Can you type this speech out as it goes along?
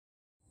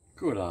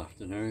Good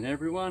afternoon,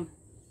 everyone.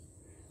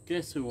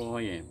 Guess who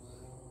I am?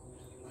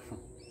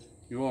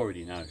 You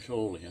already know,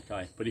 surely,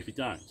 okay? But if you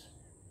don't,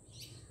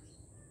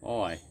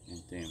 I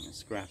am Dan the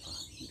Scrapper,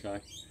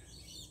 okay?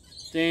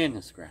 Dan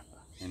the Scrapper,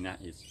 and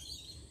that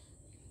is,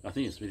 I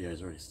think this video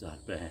has already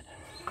started bad.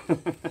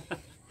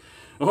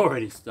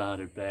 Already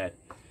started bad.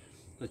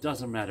 It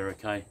doesn't matter,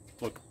 okay?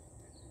 Look,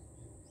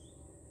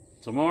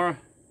 tomorrow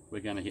we're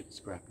going to hit the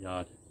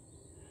scrapyard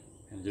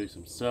and do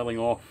some selling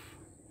off,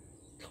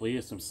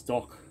 clear some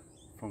stock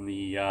from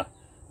the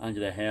under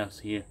the house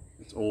here.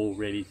 It's all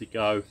ready to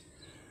go,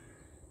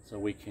 so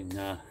we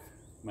can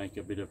make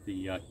a bit of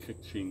the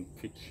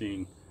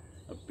kitchen,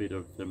 a bit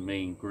of the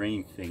mean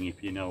green thing,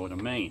 if you know what I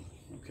mean.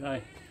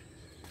 Okay,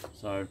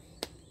 so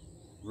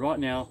right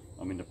now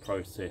I'm in the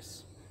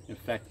process. In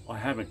fact, I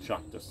haven't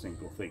chucked a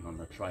single thing on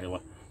the trailer,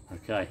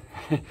 okay?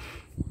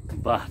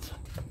 But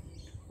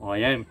I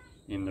am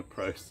in the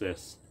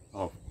process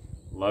of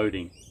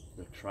loading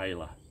the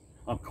trailer.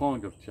 I'm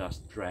kind of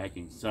just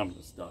dragging some of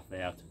the stuff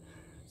out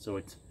so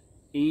it's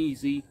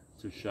easy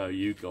to show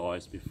you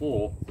guys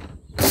before,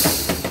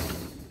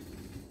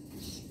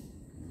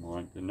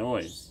 mind the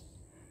noise,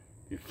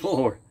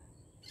 before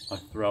I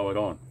throw it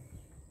on.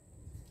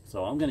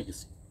 So I'm going to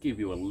just give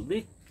you a little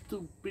bit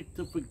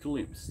of a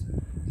glimpse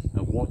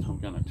of what I'm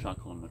going to chuck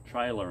on the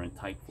trailer and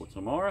take for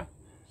tomorrow,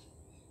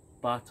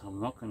 but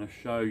I'm not going to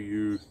show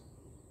you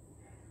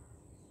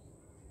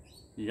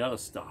the other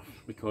stuff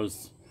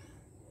because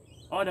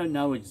I don't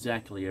know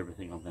exactly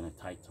everything I'm going to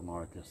take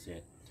tomorrow just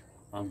yet.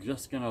 I'm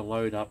just going to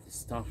load up the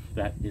stuff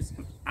that is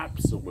an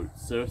absolute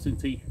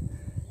certainty,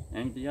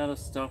 and the other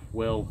stuff,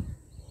 well,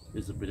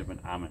 is a bit of an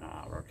and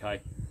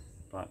okay?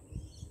 But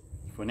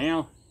for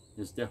now,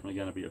 there's definitely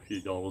going to be a few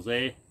dollars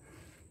there.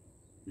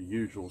 The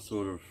usual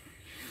sort of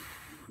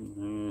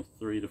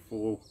 3 to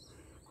 4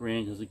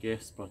 grand as a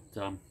guess, but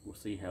we'll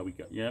see how we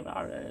go.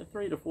 Yeah,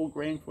 3 to 4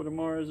 grand for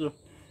tomorrow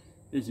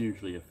is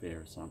usually a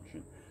fair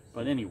assumption.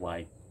 But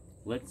anyway,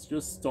 let's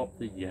just stop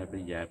the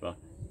yabba yabba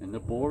and the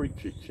boring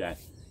chit chat,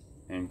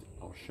 and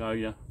I'll show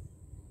you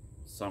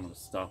some of the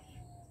stuff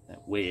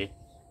that we're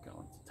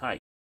going to take.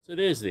 So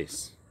there's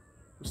this.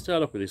 We'll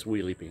start off with this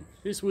wheelie bin.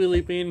 This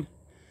wheelie bin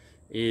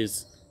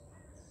is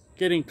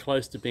getting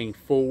close to being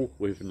full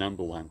with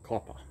 #1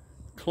 copper.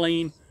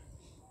 Clean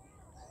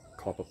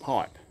copper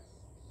pipe.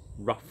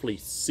 Roughly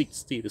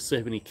 60 to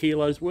 70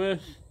 kilos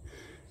worth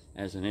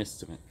as an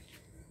estimate.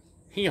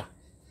 Here,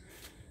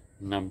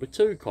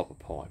 #2 copper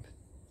pipe.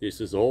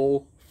 This is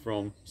all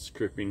from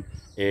stripping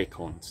air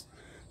cons.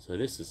 So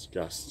this is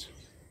just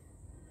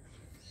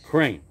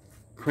cream.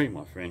 Cream,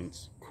 my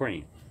friends,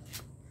 cream.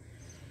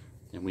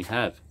 Then we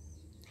have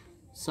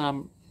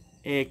some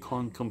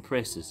aircon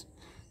compressors.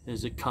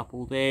 There's a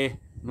couple there,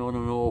 not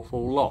an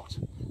awful lot,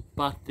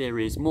 but there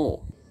is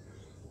more.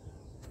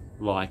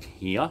 Like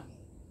here,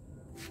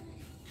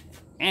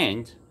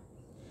 and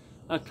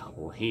a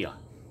couple here.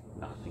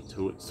 Nothing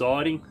too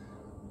exciting,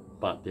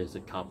 but there's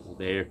a couple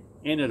there,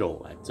 and it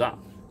all adds up.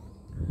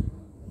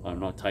 I'm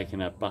not taking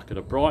that bucket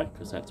of Bright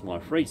because that's my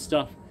free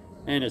stuff,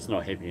 and it's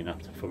not heavy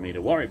enough for me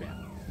to worry about.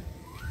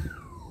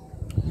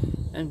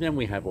 And then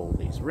we have all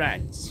these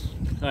rads.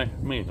 So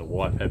me and the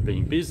wife have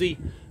been busy,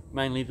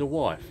 mainly the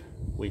wife.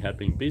 We have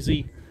been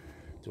busy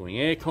doing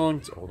air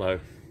cons, although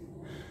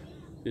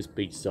this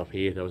big stuff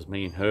here, that was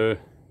me and her.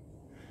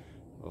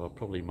 Well,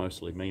 probably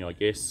mostly me, I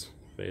guess,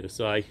 fair to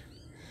say.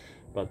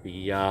 But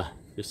the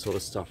this sort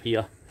of stuff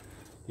here,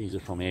 these are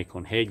from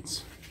aircon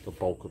heads. The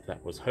bulk of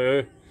that was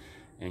her,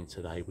 and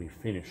today we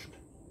finished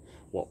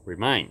what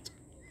remained.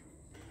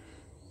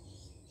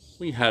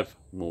 We have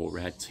more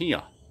rads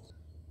here.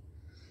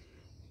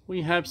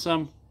 We have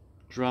some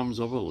drums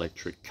of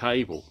electric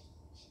cable.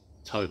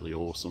 Totally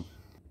awesome.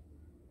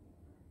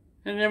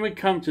 And then we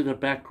come to the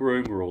back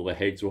room where all the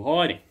heads were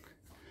hiding.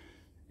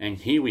 And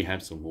here we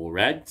have some more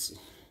rads.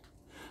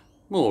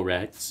 More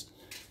rads.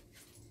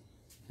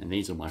 And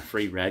these are my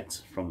free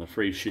rads from the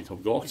free shit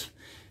I've got.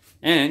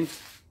 And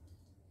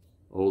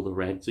all the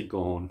rads are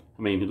gone.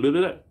 I mean, look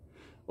at it.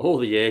 All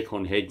the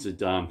aircon heads are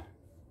done.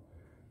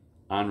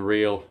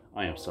 Unreal.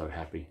 I am so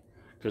happy.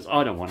 Because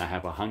I don't want to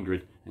have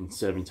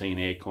 117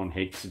 aircon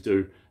heads to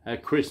do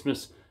at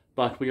Christmas.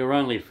 But we are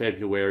only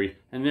February,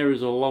 and there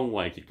is a long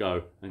way to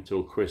go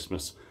until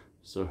Christmas.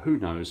 So who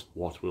knows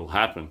what will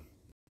happen.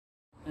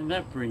 And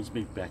that brings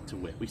me back to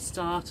where we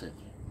started.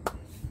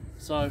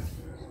 So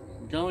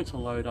I'm going to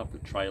load up the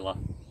trailer,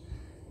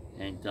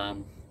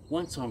 and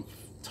once I'm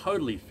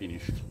totally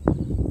finished,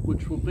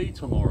 which will be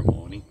tomorrow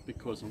morning,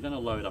 because I'm going to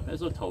load up,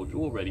 as I told you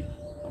already,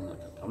 I'm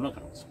not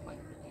going to explain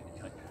it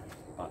again, okay?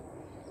 But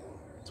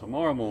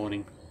tomorrow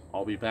morning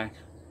I'll be back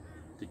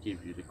to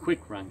give you the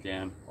quick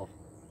rundown of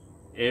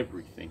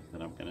everything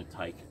that I'm going to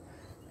take,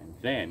 and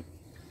then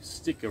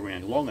stick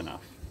around long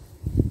enough.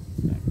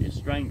 Don't be a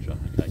stranger,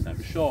 okay? Don't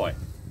be shy.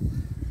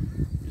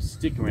 You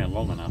stick around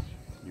long enough,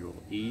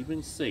 you'll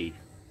even see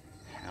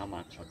how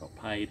much I got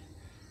paid,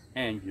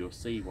 and you'll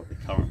see what the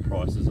current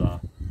prices are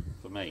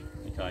for me,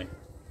 okay?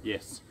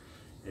 Yes,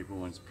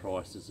 everyone's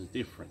prices are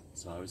different,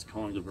 so it's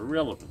kind of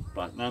irrelevant,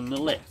 but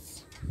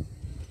nonetheless,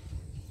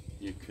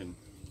 you can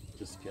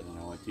just get an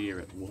idea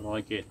at what I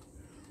get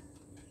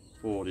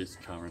for this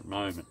current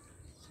moment.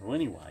 So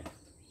anyway,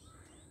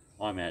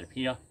 I'm out of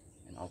here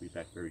and I'll be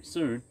back very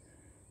soon.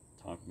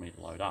 Time for me to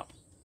load up.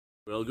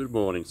 Well, good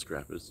morning,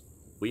 scrappers.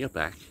 We are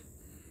back,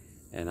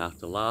 and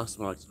after last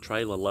night's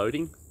trailer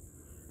loading,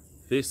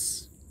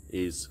 this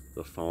is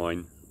the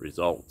fine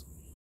result.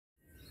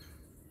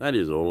 That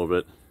is all of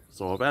it.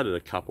 So I've added a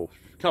couple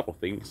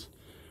things.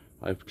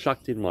 I've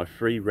chucked in my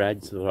free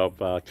rads that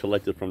I've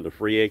collected from the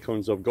free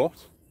aircons I've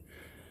got.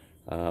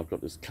 I've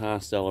got this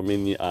cast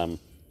aluminium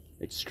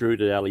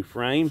extruded alley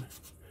frame,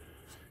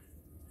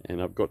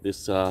 and I've got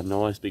this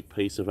nice big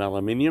piece of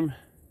aluminium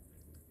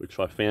which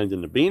I found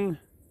in the bin.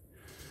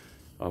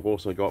 I've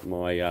also got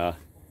my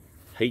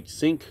heat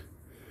sink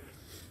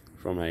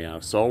from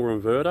a solar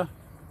inverter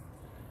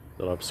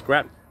that I've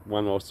scrapped,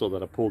 one I saw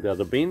that I pulled out of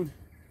the bin.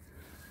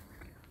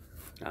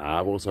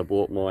 I've also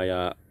bought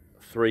my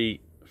 3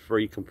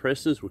 free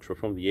compressors which were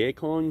from the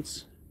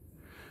aircons,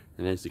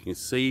 and as you can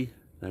see,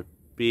 that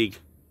big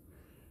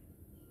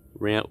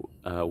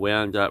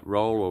wound up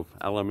roll of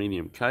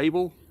aluminium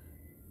cable.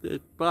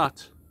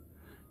 But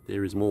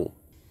there is more.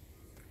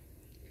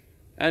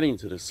 Adding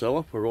to the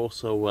sell-off, we're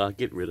also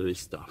getting rid of this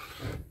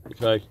stuff.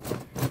 Okay,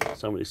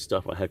 some of this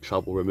stuff I had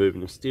trouble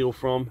removing the steel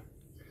from,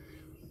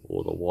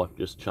 or the wife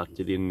just chucked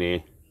it in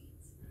there.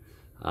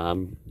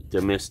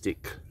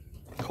 Domestic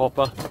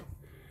copper.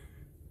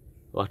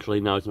 Well,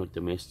 actually, no, it's not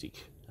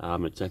domestic.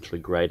 It's actually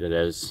graded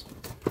as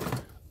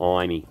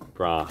irony,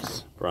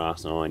 brass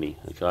irony.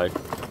 Okay,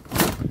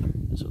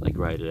 that's what they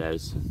grade it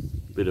as.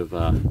 A bit of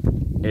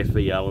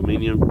Fe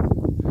aluminium.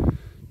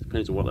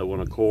 Depends on what they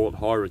want to call it.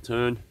 High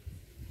return.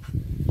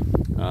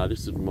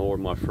 This is more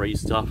of my free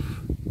stuff.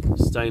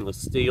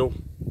 Stainless steel.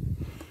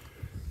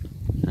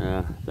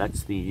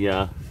 That's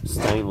the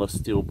stainless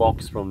steel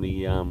box from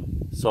the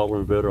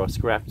solar inverter I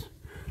scrapped.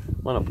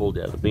 One I pulled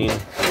out of the bin.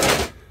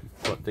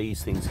 Got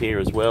these things here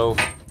as well.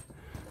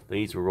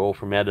 These were all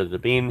from out of the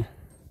bin.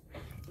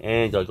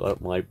 And I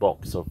got my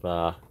box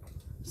of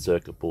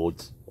circuit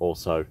boards,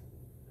 also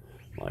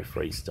my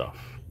free stuff.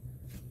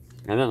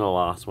 And then the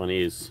last one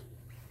is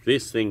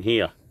this thing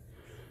here.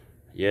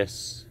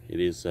 Yes, it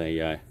is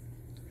a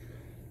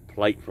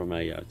plate from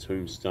a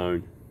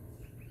tombstone.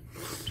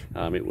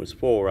 It was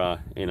for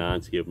an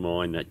auntie of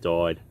mine that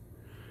died,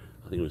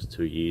 I think it was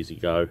 2 years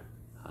ago.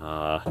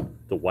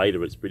 The weight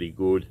of it's pretty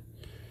good.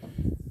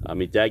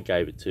 My dad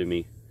gave it to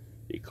me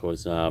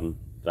because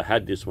they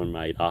had this one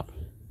made up,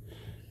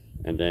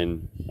 and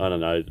then, I don't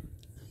know,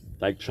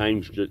 they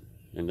changed it,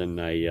 and then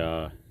they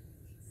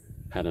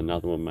had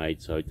another one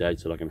made, so Dad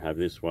said I can have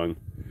this one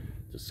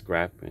to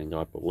scrap, and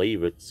I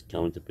believe it's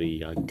going to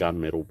be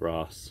gunmetal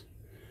brass.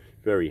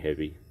 Very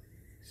heavy.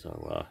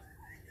 So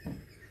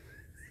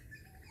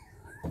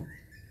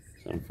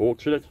it's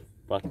unfortunate,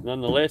 but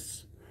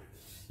nonetheless,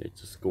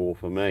 it's a score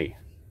for me.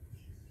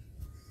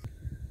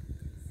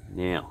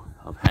 Now,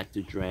 I've had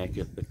to drag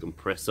at the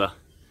compressor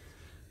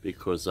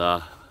because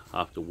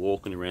after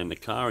walking around the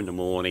car in the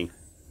morning,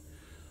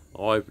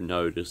 I've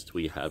noticed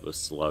we have a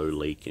slow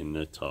leak in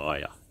the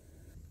tyre.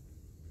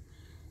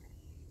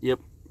 Yep,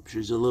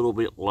 she's a little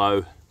bit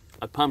low.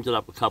 I pumped it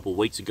up a couple of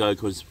weeks ago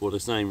because for the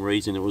same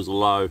reason it was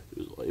low.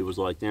 It was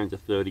like down to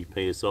 30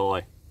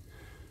 psi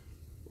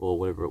or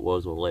whatever it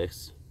was, or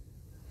less.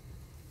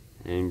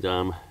 And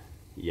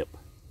yep,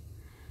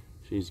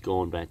 she's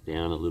gone back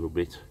down a little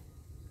bit.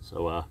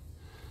 So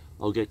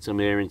I'll get some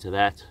air into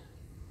that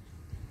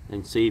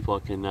and see if I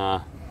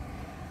can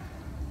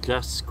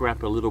just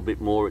scrap a little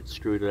bit more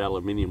extruded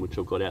aluminium, which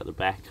I've got out the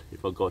back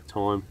if I've got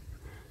time.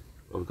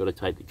 I've got to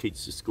take the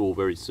kids to school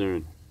very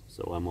soon,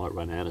 so I might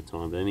run out of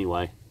time. But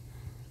anyway,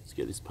 let's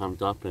get this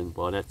pumped up, and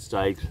by that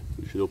stage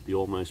we should be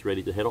almost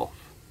ready to head off.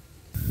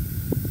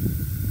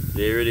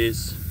 There it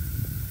is.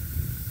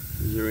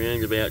 It's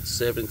around about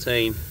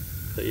 17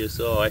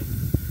 psi.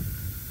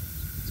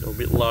 It's a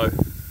bit low.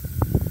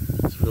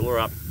 Let's fill her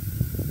up.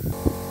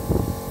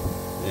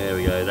 There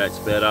we go, that's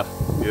better.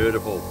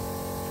 Beautiful.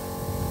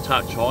 A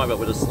touch high, but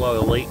with a slower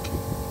leak,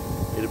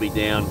 it'll be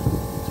down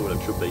to what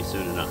it should be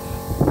soon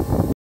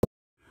enough.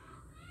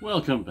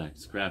 Welcome back,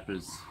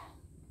 scrappers.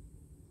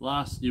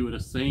 Last you would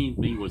have seen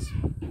me was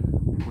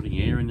putting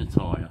air in the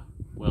tyre.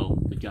 Well,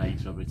 the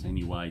gauge of it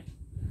anyway.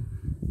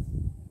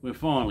 We're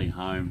finally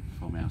home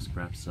from our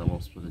scrap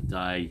sell-offs for the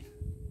day.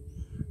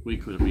 We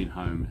could have been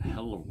home a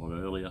hell of a lot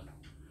earlier,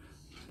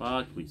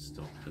 but we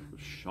stopped at the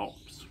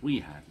shops. We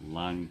had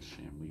lunch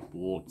and we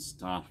bought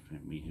stuff, and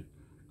we got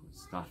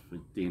stuff for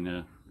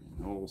dinner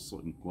and all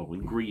sorts of, well,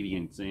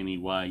 ingredients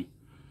anyway.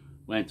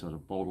 Went to the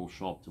bottle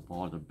shop to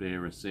buy the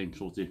bare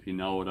essentials, if you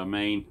know what I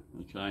mean.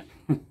 Okay.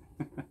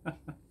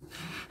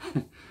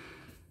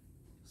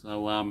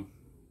 So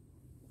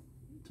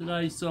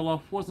today's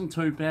sell-off wasn't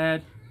too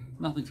bad,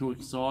 nothing too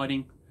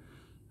exciting.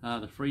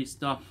 The free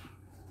stuff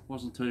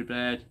wasn't too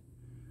bad.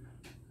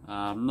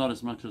 Not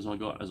as much as I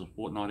got as a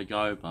fortnight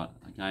ago, but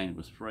again, it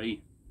was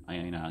free. I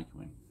ain't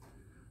arguing.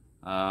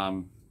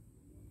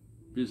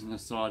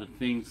 Business side of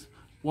things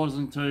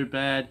wasn't too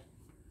bad.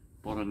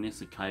 but on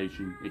this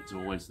occasion it's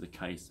always the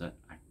case that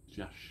I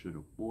just should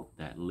have bought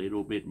that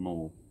little bit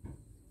more,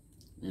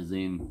 as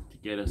in to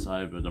get us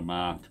over the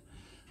mark.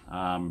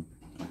 I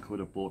could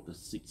have bought the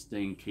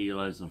 16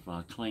 kilos of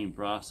clean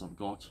brass I've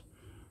got,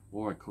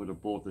 or I could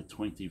have bought the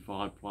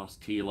 25 plus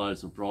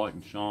kilos of bright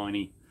and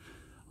shiny.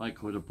 I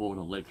could have bought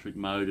electric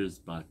motors,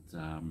 but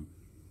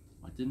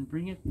I didn't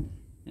bring it,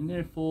 and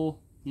therefore,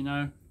 you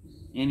know,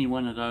 any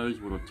one of those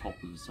would have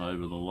topped us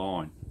over the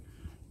line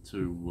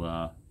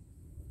to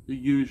the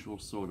usual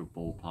sort of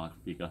ballpark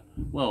figure.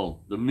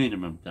 Well, the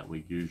minimum that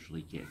we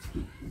usually get.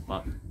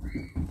 But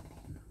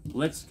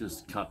let's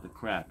just cut the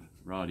crap,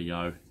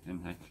 rightio,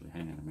 and actually,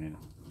 hang on a minute,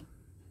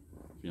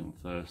 I'm feeling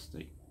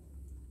thirsty.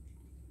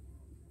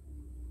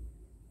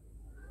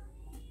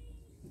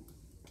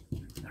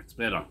 That's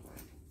better.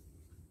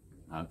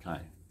 Okay,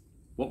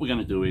 what we're going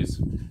to do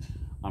is,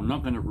 I'm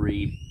not going to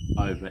read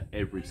over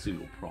every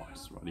single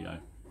price, rightio.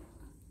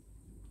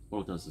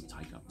 All it does is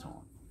take up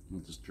time.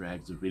 It just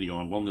drags the video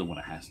on longer than what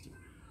it has to.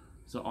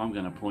 So I'm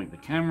going to point the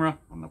camera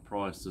on the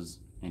prices,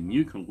 and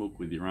you can look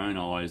with your own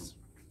eyes,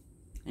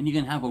 and you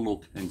can have a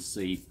look and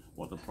see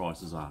what the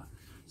prices are.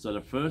 So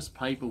the first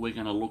paper we're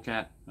going to look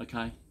at,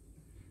 okay,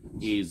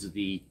 is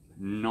the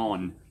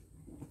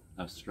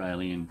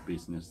non-Australian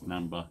business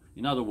number.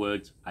 In other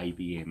words,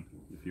 ABN,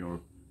 if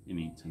you're an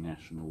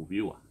international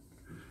viewer.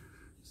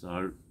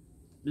 So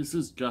this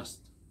is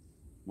just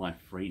my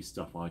free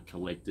stuff I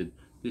collected.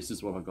 This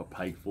is what I got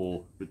paid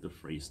for with the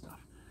free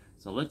stuff.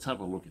 So let's have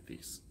a look at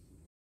this.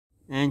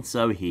 And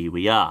so here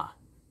we are.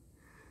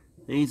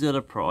 These are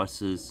the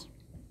prices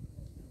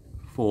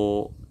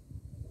for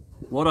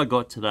what I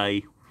got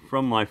today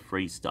from my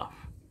free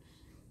stuff.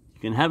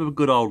 You can have a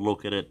good old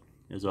look at it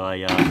as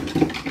I,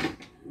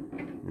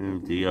 oh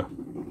dear,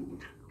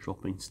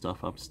 dropping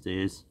stuff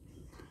upstairs.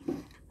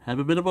 Have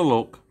a bit of a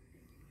look.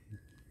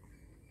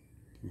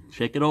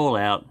 Check it all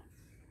out.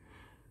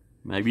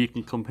 Maybe you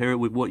can compare it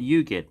with what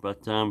you get,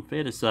 but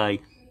fair to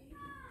say,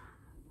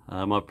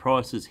 my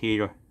prices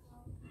here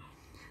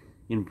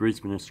in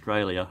Brisbane,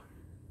 Australia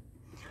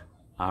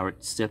are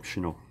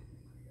exceptional.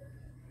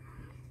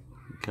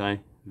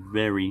 Okay,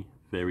 very,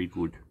 very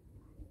good.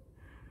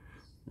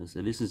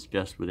 So this is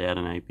just without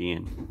an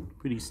ABN.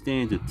 Pretty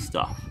standard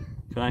stuff,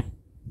 okay?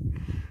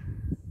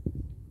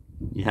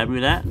 You happy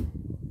with that?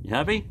 You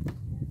happy?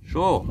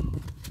 Sure.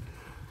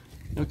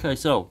 Okay,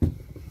 so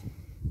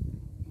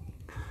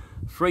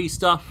free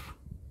stuff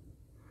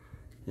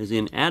is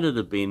in out of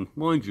the bin.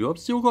 Mind you, I've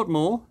still got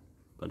more,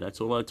 but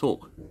that's all I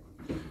took.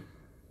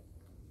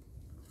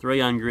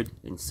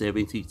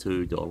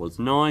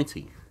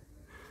 $372.90.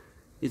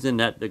 Isn't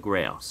that the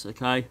grouse?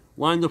 Okay,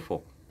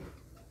 wonderful.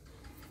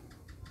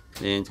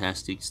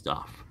 Fantastic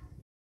stuff.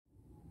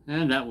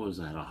 And that was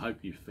that. I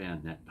hope you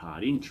found that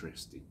part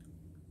interesting,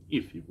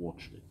 if you've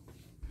watched it.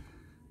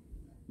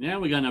 Now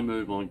we're going to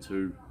move on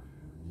to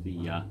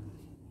the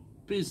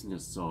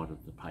business side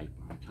of the paper.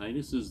 Okay,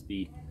 this is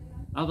the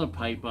other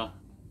paper,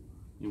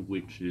 in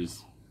which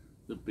is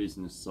the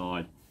business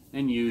side,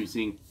 and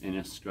using an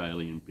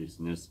Australian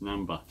business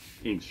number,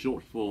 in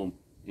short form,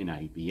 an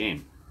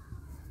ABN,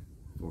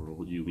 for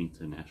all you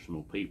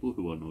international people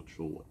who are not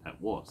sure what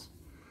that was.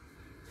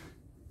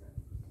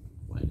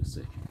 Wait a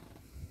second.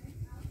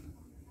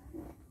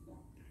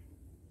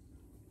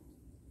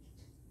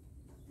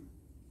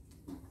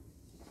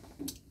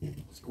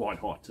 It's quite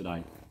hot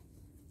today.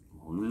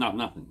 Well,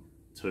 nothing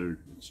too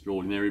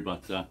extraordinary,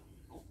 but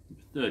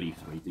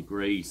 33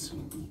 degrees,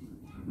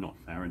 not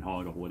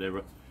Fahrenheit or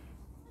whatever,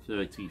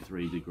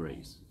 33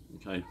 degrees.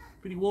 Okay,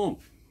 pretty warm.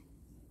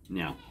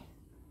 Now,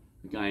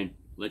 again,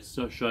 let's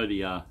show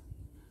the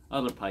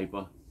other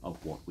paper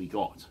of what we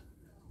got.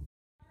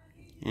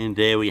 And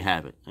there we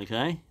have it,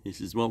 okay? This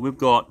is what we've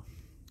got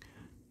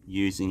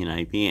using an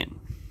ABN.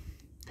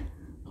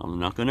 I'm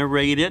not going to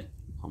read it.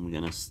 I'm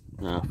going to,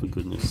 for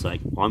goodness sake,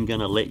 I'm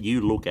going to let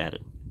you look at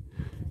it.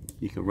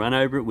 You can run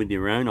over it with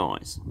your own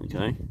eyes,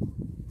 okay?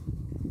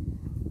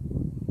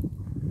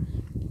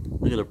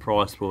 Look at the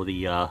price for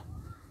the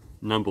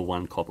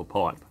 #1 copper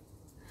pipe.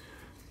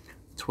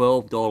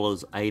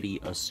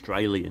 $12.80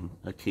 Australian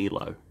a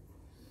kilo.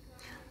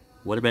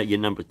 What about your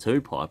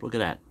 #2 pipe? Look at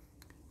that.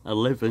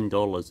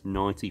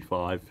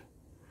 $11.95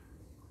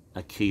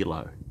 a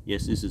kilo.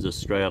 Yes, this is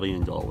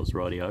Australian dollars,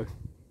 rightio.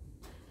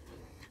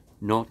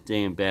 Not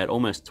damn bad.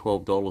 Almost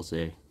 $12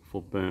 there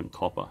for burnt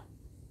copper.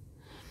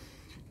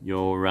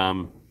 Your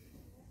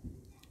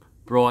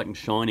bright and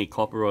shiny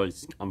copper,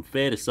 I'm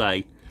fair to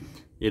say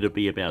it'll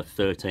be about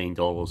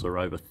 $13 or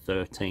over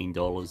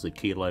 $13 a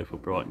kilo for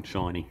bright and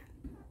shiny.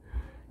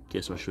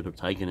 Guess I should have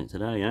taken it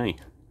today, eh?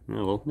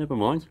 Oh well, never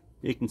mind.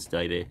 It can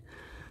stay there.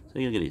 So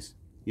look at this.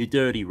 You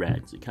dirty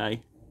rads,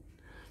 okay?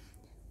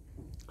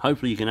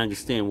 Hopefully you can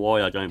understand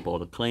why I don't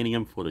bother cleaning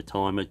them for the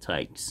time it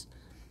takes.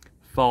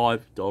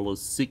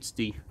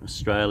 $5.60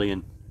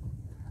 Australian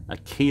a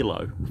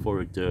kilo for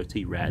a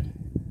dirty rad.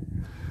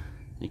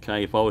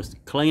 Okay, if I was to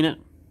clean it,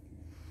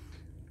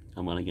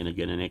 I'm only going to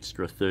get an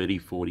extra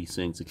 30-40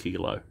 cents a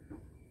kilo.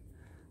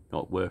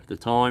 Not worth the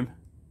time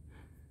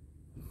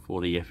for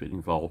the effort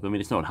involved. I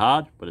mean, it's not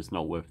hard, but it's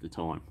not worth the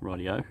time.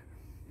 Rightio.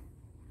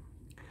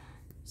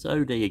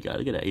 So there you go.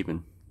 Look at that,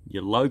 even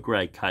your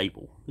low-grade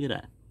cable. Look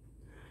at that.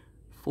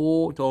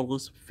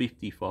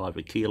 $4.55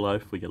 a kilo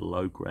for your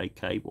low-grade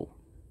cable.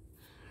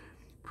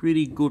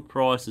 Pretty good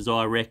prices,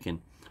 I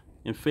reckon.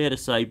 And fair to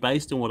say,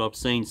 based on what I've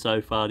seen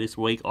so far this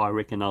week, I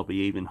reckon I'll be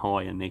even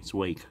higher next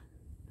week.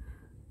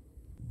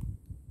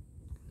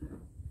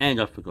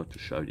 And I forgot to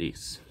show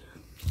this.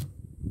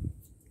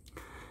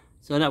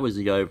 So that was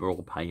the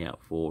overall payout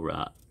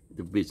for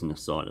the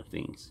business side of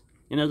things.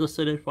 And as I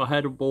said, if I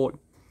had bought,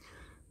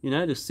 you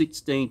know, the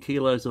 16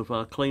 kilos of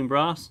clean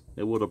brass,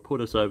 it would have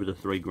put us over the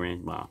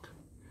 $3,000 mark.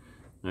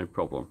 No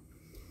problem.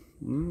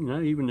 You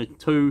know, even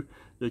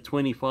the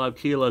 25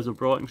 kilos of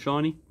bright and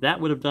shiny, that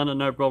would have done it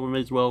no problem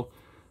as well.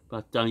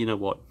 But you know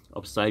what?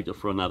 I've saved it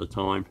for another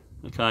time.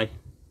 Okay,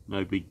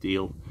 no big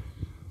deal.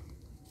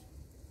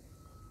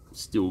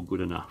 Still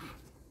good enough.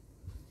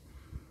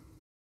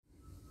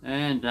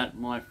 And that,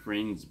 my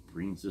friends,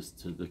 brings us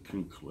to the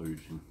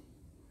conclusion.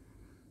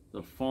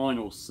 The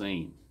final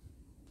scene.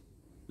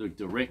 The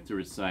director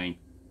is saying,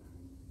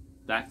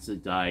 that's a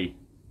day,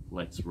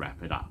 let's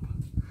wrap it up.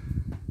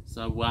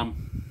 So,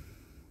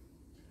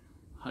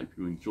 hope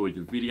you enjoyed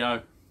the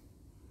video,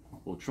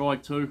 or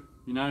tried to,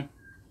 you know.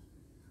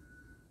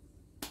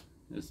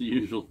 That's the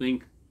usual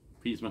thing.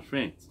 Peace, my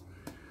friends.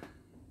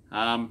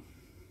 I'm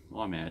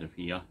out of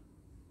here.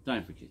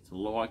 Don't forget to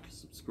like,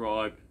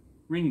 subscribe,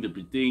 ring the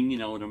ding, you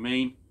know what I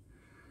mean.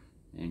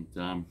 And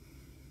I'm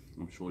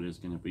sure there's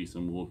going to be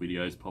some more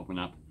videos popping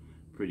up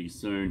pretty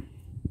soon,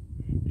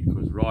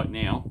 because right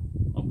now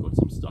I've got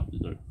some stuff to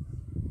do.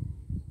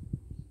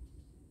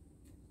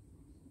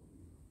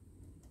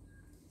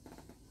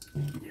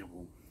 Yeah,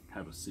 we'll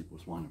have a sip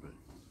with one of it.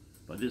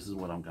 But this is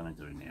what I'm going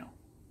to do now.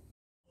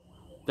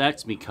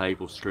 That's me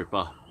cable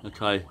stripper.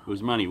 Okay, it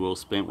was money well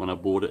spent when I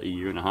bought it a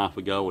year and a half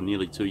ago, or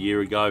nearly 2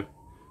 years ago.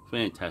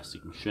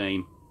 Fantastic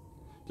machine.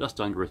 Just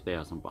under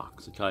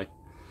 $1,000, okay?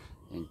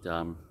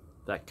 And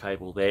that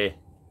cable there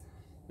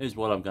is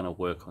what I'm going to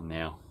work on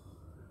now.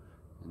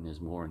 And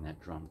there's more in that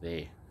drum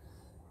there.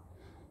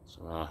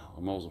 So I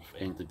might as well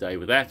end the day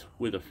with that,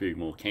 with a few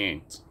more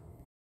cans.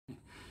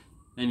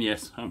 And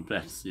yes, I'm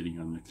back sitting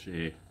on the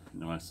chair,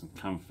 nice and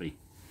comfy.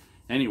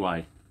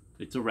 Anyway,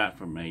 it's a wrap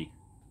from me.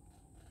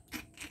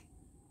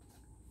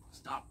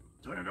 Stop,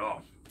 turn it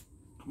off.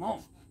 Come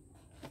on.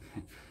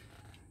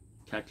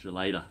 Catch you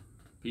later.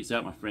 Peace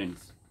out, my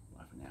friends.